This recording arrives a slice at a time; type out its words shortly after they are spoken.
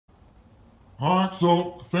Alright,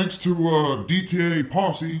 so thanks to DTA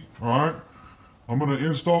Posse, alright, I'm going to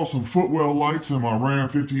install some footwell lights in my Ram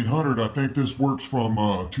 1500. I think this works from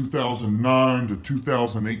 2009 to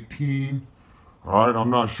 2018. Alright,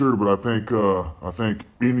 I'm not sure, but I think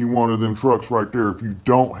any one of them trucks right there, if you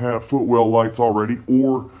don't have footwell lights already,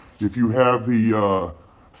 or if you have the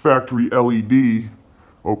factory LED,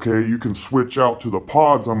 okay, you can switch out to the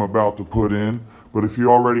pods I'm about to put in. But if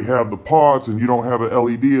you already have the pods and you don't have an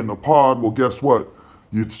LED in the pod, well, guess what?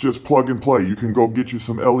 It's just plug and play. You can go get you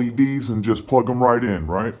some LEDs and just plug them right in,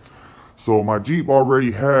 right? So my Jeep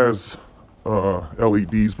already has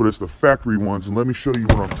LEDs, but it's the factory ones. And let me show you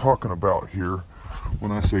what I'm talking about here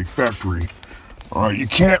when I say factory. All right, you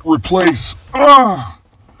can't replace that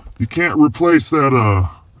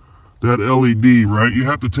that LED, right? You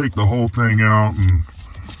have to take the whole thing out, and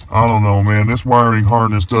I don't know, man. This wiring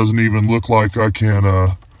harness doesn't even look like I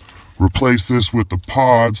can replace this with the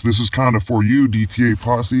pods. This is kind of for you, DTA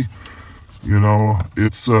Posse. You know,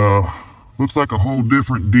 it's looks like a whole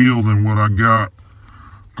different deal than what I got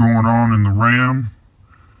going on in the Ram.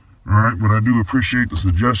 All right, but I do appreciate the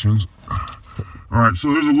suggestions. All right,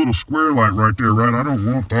 so there's a little square light right there, right? I don't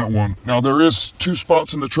want that one. Now, there is 2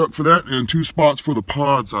 spots in the truck for that and 2 spots for the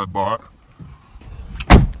pods I bought.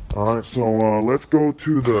 All right, so let's go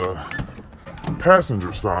to the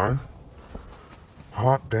passenger side.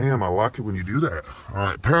 Hot damn, I like it when you do that. All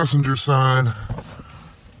right, passenger side.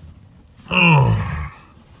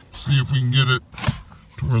 See if we can get it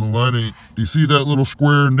to where the light ain't. Do you see that little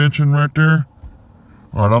square indentation right there?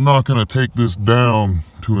 All right, I'm not going to take this down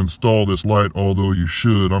to install this light, although you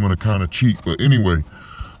should. I'm going to kind of cheat. But anyway,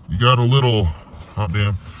 you got a little, hot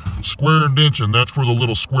damn, square indentation. That's for the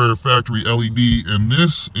little square factory LED. And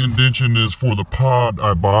this indentation is for the pod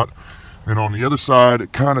I bought. And on the other side,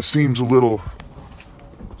 it kind of seems a little,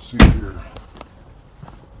 let's see here.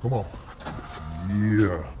 Come on.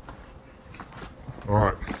 Yeah. All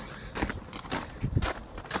right.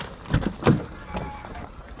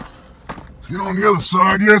 You know, on the other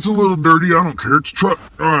side, yeah, it's a little dirty. I don't care. It's a truck.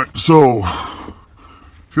 All right, so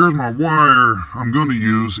here's my wire I'm going to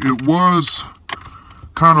use. It was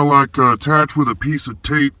kind of like attached with a piece of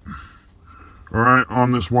tape, all right,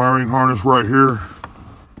 on this wiring harness right here,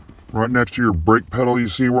 right next to your brake pedal. You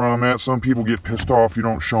see where I'm at? Some people get pissed off you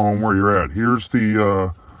don't show them where you're at. Here's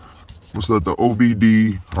the, what's that, the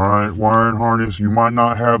OBD, all right, wiring harness. You might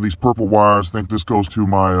not have these purple wires. I think this goes to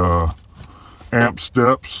my amp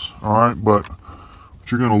steps, all right, but what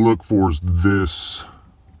you're going to look for is this.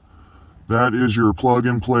 That is your plug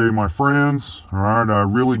and play, my friends. All right, I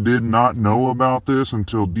really did not know about this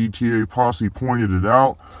until DTA Posse pointed it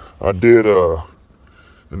out. I did an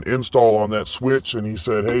install on that switch, and he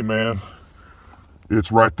said, hey man, it's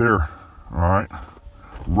right there, all right,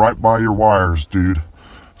 right by your wires, dude. I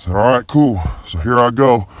said, all right, cool. So here I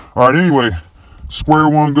go. All right, anyway, square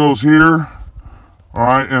one goes here. All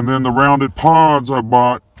right, and then the rounded pods I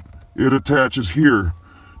bought, it attaches here.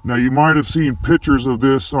 Now, you might have seen pictures of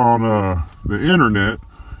this on the internet,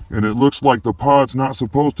 and it looks like the pod's not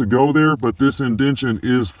supposed to go there, but this indentation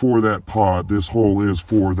is for that pod. This hole is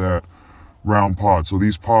for that round pod. So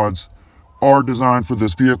these pods are designed for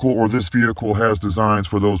this vehicle, or this vehicle has designs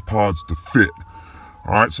for those pods to fit.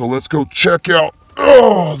 All right, so let's go check out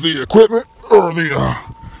the equipment, or the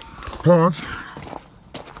pods.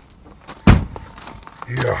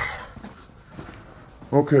 Yeah.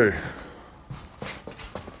 Okay.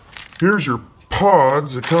 Here's your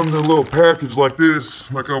pods. It comes in a little package like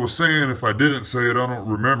this. Like I was saying, if I didn't say it, I don't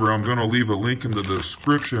remember. I'm going to leave a link in the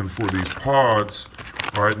description for these pods.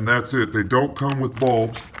 All right, and that's it. They don't come with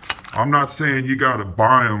bulbs. I'm not saying you got to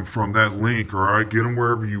buy them from that link, all right? Get them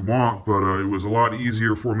wherever you want, but it was a lot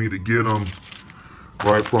easier for me to get them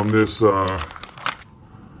right from this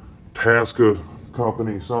Tasca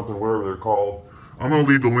company, something, whatever they're called. I'm going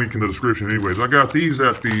to leave the link in the description anyways. I got these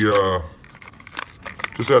at the,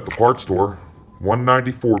 just at the parts store.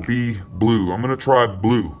 194B blue. I'm going to try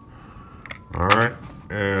blue. Alright.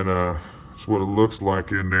 And, that's what it looks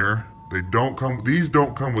like in there. These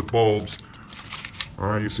don't come with bulbs.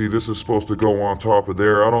 Alright, you see this is supposed to go on top of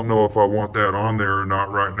there. I don't know if I want that on there or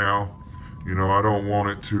not right now. You know, I don't want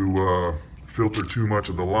it to, filter too much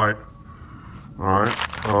of the light. Alright.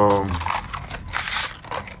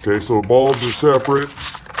 Okay, so bulbs are separate.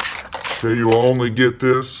 Okay, you'll only get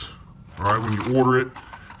this, all right, when you order it.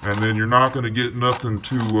 And then you're not going to get nothing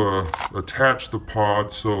to attach the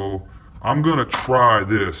pod. So I'm going to try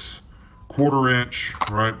this. 1/4 inch,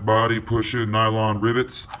 right, body push-in nylon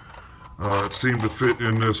rivets. It seemed to fit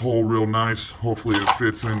in this hole real nice. Hopefully it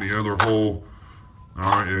fits in the other hole.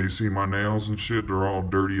 Alright, yeah, you see my nails and shit? They're all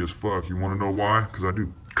dirty as fuck. You want to know why? Because I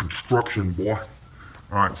do construction, boy.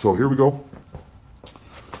 All right, so here we go.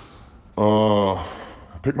 I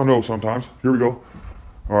pick my nose sometimes. Here we go.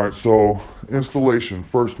 All right, so installation,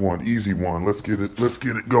 first one, easy one. Let's get it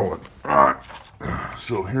going. All right,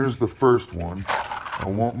 so here's the first one. I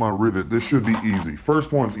want my rivet. This should be easy.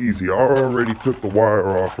 First one's easy. I already took the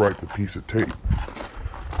wire off right to piece of tape.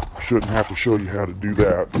 Shouldn't have to show you how to do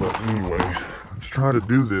that, but anyway, let's try to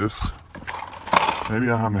do this. Maybe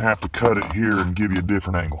I'm gonna have to cut it here and give you a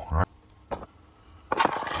different angle. All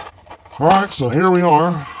right, so here we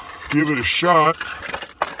are. Give it a shot.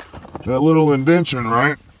 That little indention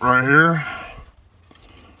right here.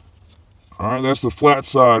 All right, that's the flat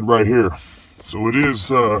side right here. So it is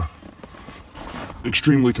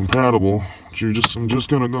extremely compatible. I'm just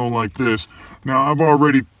gonna go like this. Now I've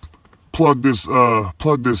already plugged this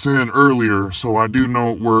in earlier, so I do know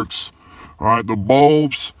it works. All right, the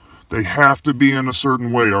bulbs, they have to be in a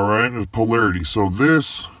certain way. All right, the polarity. So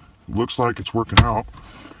this looks like it's working out.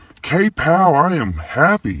 K-Pow, I am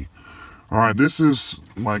happy. All right, this is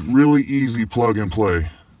like really easy plug and play.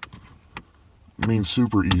 I mean,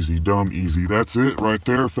 super easy, dumb easy. That's it right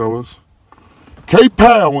there, fellas.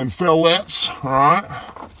 K-Pow and fellas. All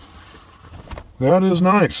right. That is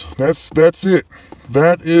nice. That's it.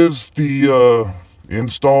 That is the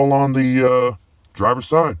install on the driver's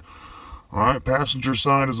side. All right, passenger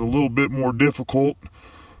side is a little bit more difficult.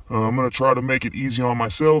 I'm going to try to make it easy on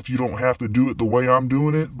myself. You don't have to do it the way I'm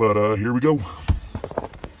doing it, but here we go.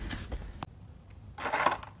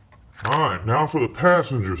 All right, now for the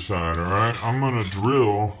passenger side, all right? I'm going to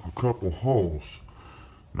drill a couple holes.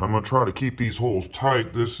 Now I'm going to try to keep these holes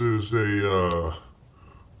tight. This is a,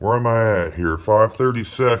 where am I at here?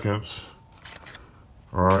 5/32.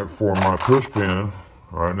 All right, for my push pin.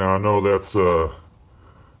 All right, now I know that's,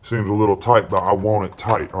 seems a little tight, but I want it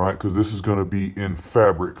tight, all right? Because this is going to be in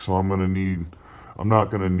fabric, so I'm not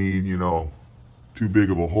going to need, you know, too big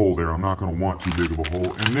of a hole there. I'm not going to want too big of a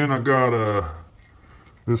hole. And then I got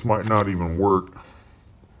this might not even work.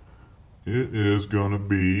 It is going to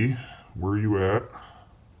be, where are you at?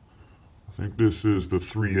 I think this is the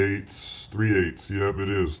 3/8. Yep, it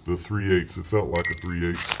is the 3/8. It felt like a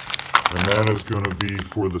 3/8. And that is going to be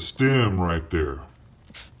for the stem right there.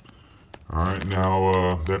 All right,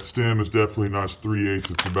 now that stem is definitely not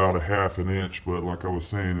 3/8. It's about a 1/2 inch, but like I was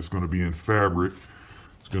saying, it's going to be in fabric.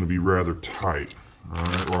 It's going to be rather tight. All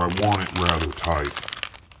right, or I want it rather tight.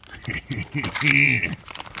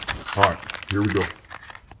 All right, here we go.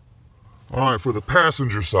 All right, for the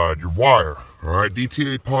passenger side, your wire. All right,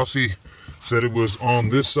 DTA Posse said it was on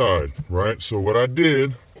this side, right? So what I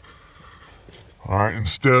did, all right,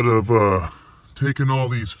 instead of taking all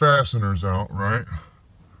these fasteners out, right,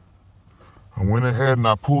 I went ahead and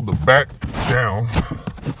I pulled the back down,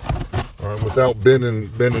 all right, without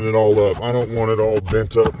bending it all up. I don't want it all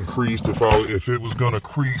bent up and creased. If it was gonna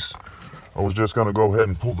crease, I was just gonna go ahead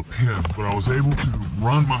and pull the pin, but I was able to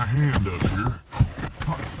run my hand up here.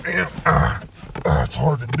 And it's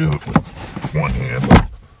hard to do it with one hand, but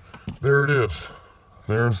there it is.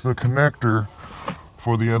 There's the connector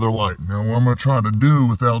for the other light. Now what I'm gonna try to do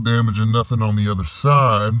without damaging nothing on the other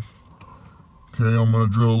side, okay, I'm gonna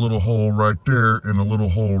drill a little hole right there and a little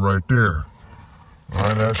hole right there. All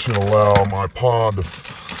right, that should allow my pod to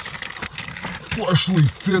flushly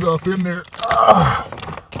fit up in there.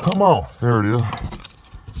 Come on, there it is.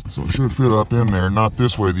 So it should fit up in there, not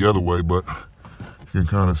this way, the other way, but you can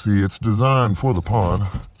kind of see it's designed for the pod.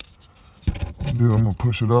 I'm gonna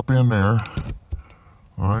push it up in there.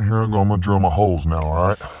 All right, here I go. I'm gonna drill my holes now. All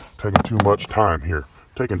right, taking too much time here,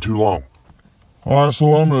 taking too long. All right, so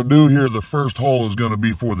what I'm gonna do here, the first hole is gonna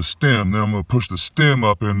be for the stem. Then I'm gonna push the stem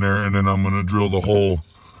up in there, and then I'm gonna drill the hole.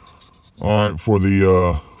 All right, for the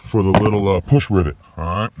little push rivet. All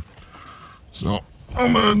right, so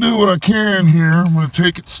I'm gonna do what I can here. I'm gonna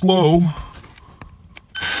take it slow.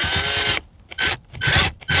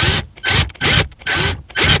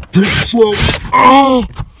 Take it slow. Oh!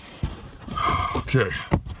 Okay.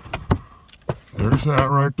 There's that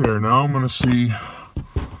right there. Now I'm gonna see,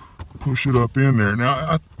 push it up in there.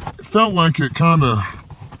 Now it felt like it kind of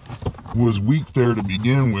was weak there to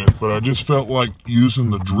begin with, but I just felt like using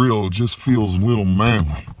the drill. It just feels a little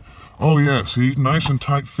manly. Oh yeah, see, nice and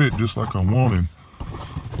tight fit, just like I wanted.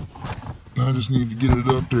 I just need to get it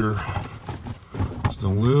up there just a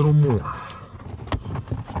little more.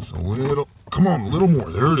 Just a little, come on, a little more.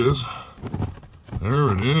 There it is.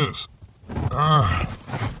 There it is.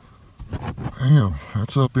 Damn,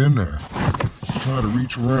 that's up in there. Try to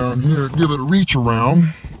reach around here, give it a reach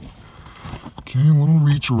around. Okay, a little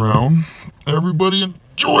reach around. Everybody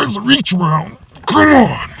enjoys a reach around. Come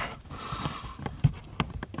on.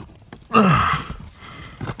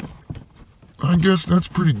 I guess that's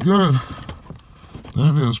pretty good.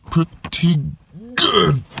 That is pretty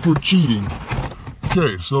good for cheating.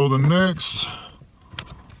 Okay, so the next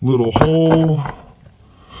little hole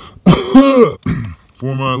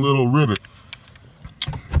for my little rivet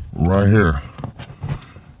right here.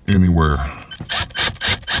 Anywhere.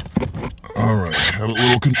 Alright, have a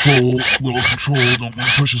little control. Don't want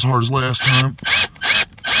to push as hard as last time.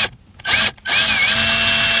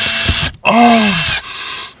 Oh!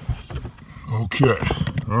 Okay,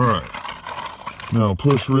 alright. Now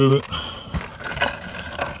push rivet.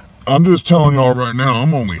 I'm just telling y'all right now,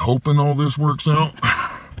 I'm only hoping all this works out.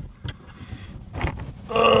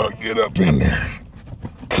 Get up in there.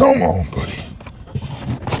 Come on, buddy.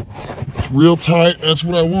 It's real tight. That's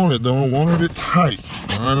what I wanted, though. I wanted it tight.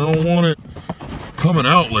 I don't want it coming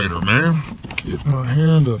out later, man. Get my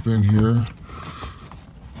hand up in here.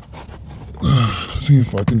 See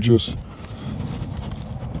if I can just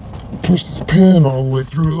push this pin all the way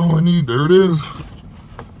through. All I need. There it is.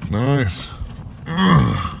 Nice.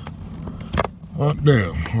 Hot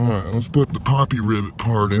damn. Alright, let's put the poppy rivet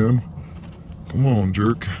part in. Come on,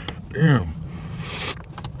 jerk. Damn.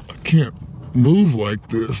 I can't move like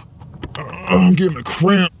this. I'm getting a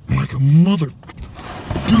cramp like a mother.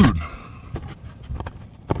 Dude.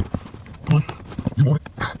 Come on. You want it?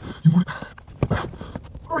 You want it?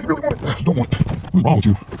 Oh, you really want it? Don't want it. What's wrong with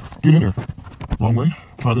you? Get in there. Wrong way?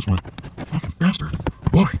 Try this way. Fucking bastard.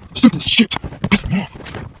 Why? Simple as shit. Piss him off.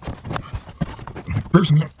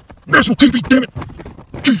 Embarrassing me on national TV, damn it.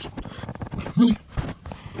 Jeez. Really?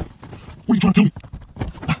 What are you trying to tell me?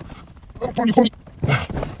 I don't find you funny.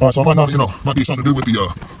 Alright, so I might not, might be something to do with the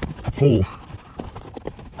hole.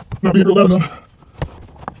 Not being real loud enough.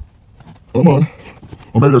 Come on.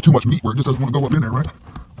 Or maybe there's too much meat where it just doesn't want to go up in there, right?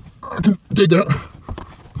 I can dig that. I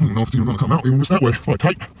don't know if it's even going to come out even just that way. Probably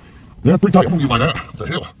tight. Yeah, pretty tight. I'm going to leave it like that. What the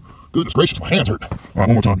hell? Goodness gracious, my hands hurt. Alright,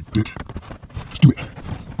 one more time, you bitch. Just do it.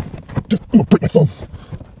 Just, I'm going to break my thumb.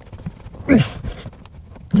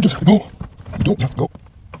 You just have to go. You don't have to go.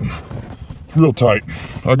 It's real tight.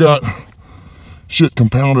 I got shit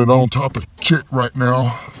compounded on top of shit right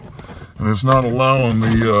now. And it's not allowing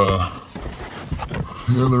the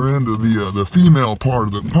other end of the female part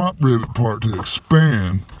of the pop rivet part to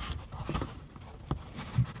expand.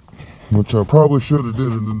 Which I probably should have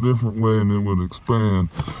did it a different way and it would expand.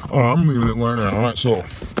 I'm leaving it like that. Alright, so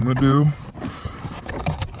I'm going to do,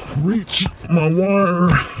 reach my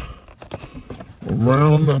wire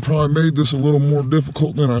around. I probably made this a little more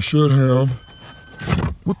difficult than I should have.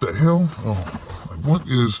 What the hell? Oh, like what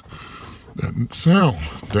is that sound?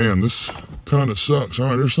 Damn, this kind of sucks.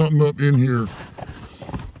 Alright, there's something up in here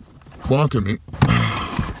blocking me.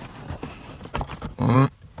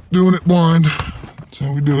 Alright, doing it blind. That's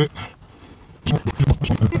how we do it.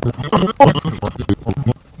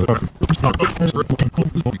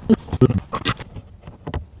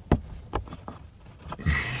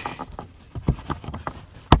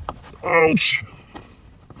 Ouch!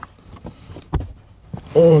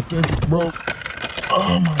 Oh, I think it broke.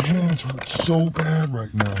 Oh, my hands hurt so bad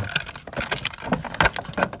right now.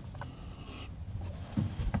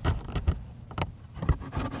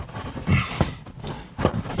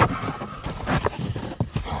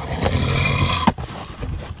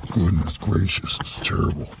 Goodness gracious, it's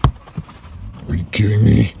terrible. Are you kidding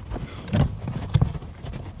me?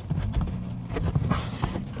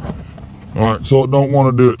 Alright, so I don't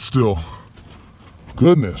want to do it still.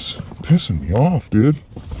 Goodness, pissing me off, dude.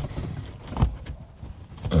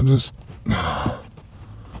 It's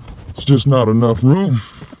just not enough room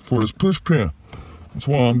for this push pin. That's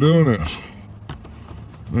why I'm doing this.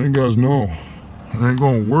 And you guys know, it ain't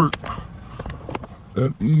gonna work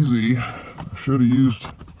that easy. I should have used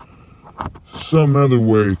some other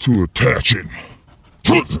way to attach it.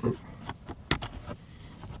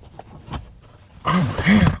 Oh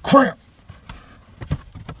man, crap!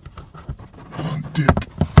 Oh, dick.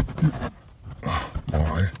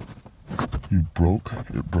 Why? You broke?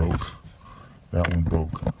 It broke. That one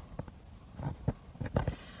broke.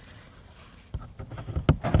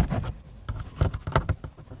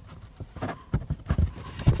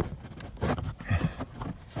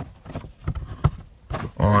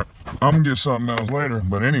 Alright, I'm gonna get something else later,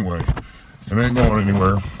 but anyway, it ain't going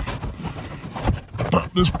anywhere.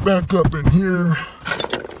 Pop this back up in here.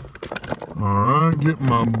 Alright, get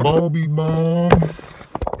my bulby ball.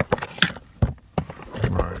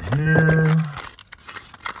 Right here.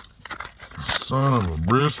 Son of a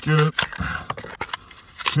brisket.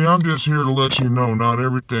 See, I'm just here to let you know not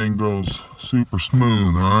everything goes super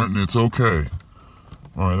smooth, alright? And it's okay.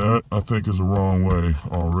 Alright, that I think is the wrong way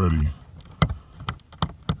already.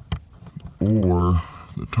 Or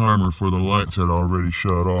The timer for the lights had already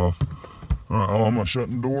shut off. All right, oh, I'm gonna shut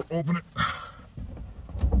the door, open it.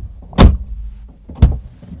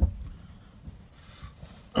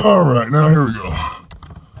 All right, now here we go.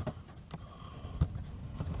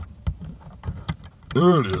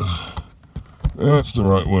 There it is. That's the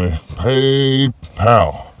right way. Hey,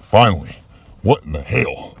 pal. Finally. What in the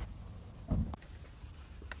hell?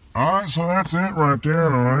 Alright, so that's it right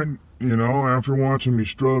there, alright? You know, after watching me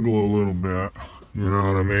struggle a little bit, you know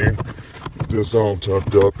what I mean? This all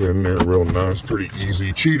tucked up in there real nice, pretty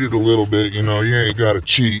easy. Cheated a little bit, you know, you ain't gotta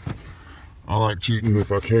cheat. I like cheating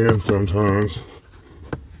if I can sometimes.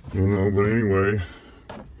 You know, but anyway,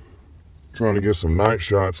 trying to get some night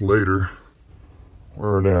shots later.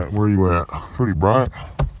 Where are you at? Pretty bright.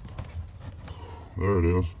 There it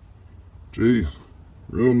is. Geez,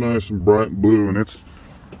 real nice and bright blue, and it's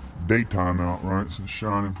daytime out, right? So it's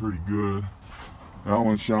shining pretty good. That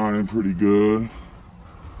one's shining pretty good.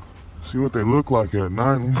 See what they look like at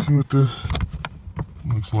night. Let me see what this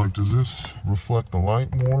looks like. Does this reflect the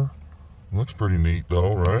light more? Looks pretty neat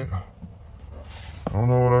though, right? I don't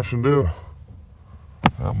know what I should do.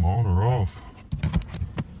 Have them on or off?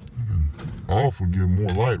 Off would give more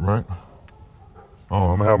light, right?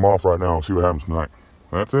 Oh, I'm gonna have them off right now and see what happens tonight.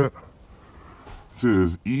 That's it. It's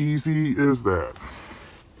as easy as that.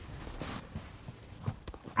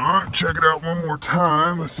 Alright, check it out one more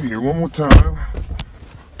time. Let's see here, one more time.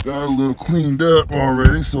 Got it a little cleaned up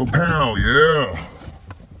already, so pow, yeah.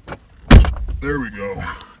 There we go.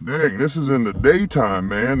 Dang, this is in the daytime,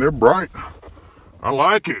 man. They're bright. I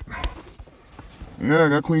like it. Yeah, I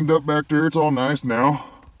got cleaned up back there. It's all nice now.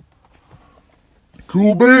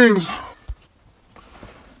 Cool beans.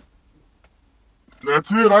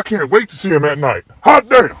 That's it. I can't wait to see him at night. Hot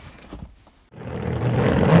damn.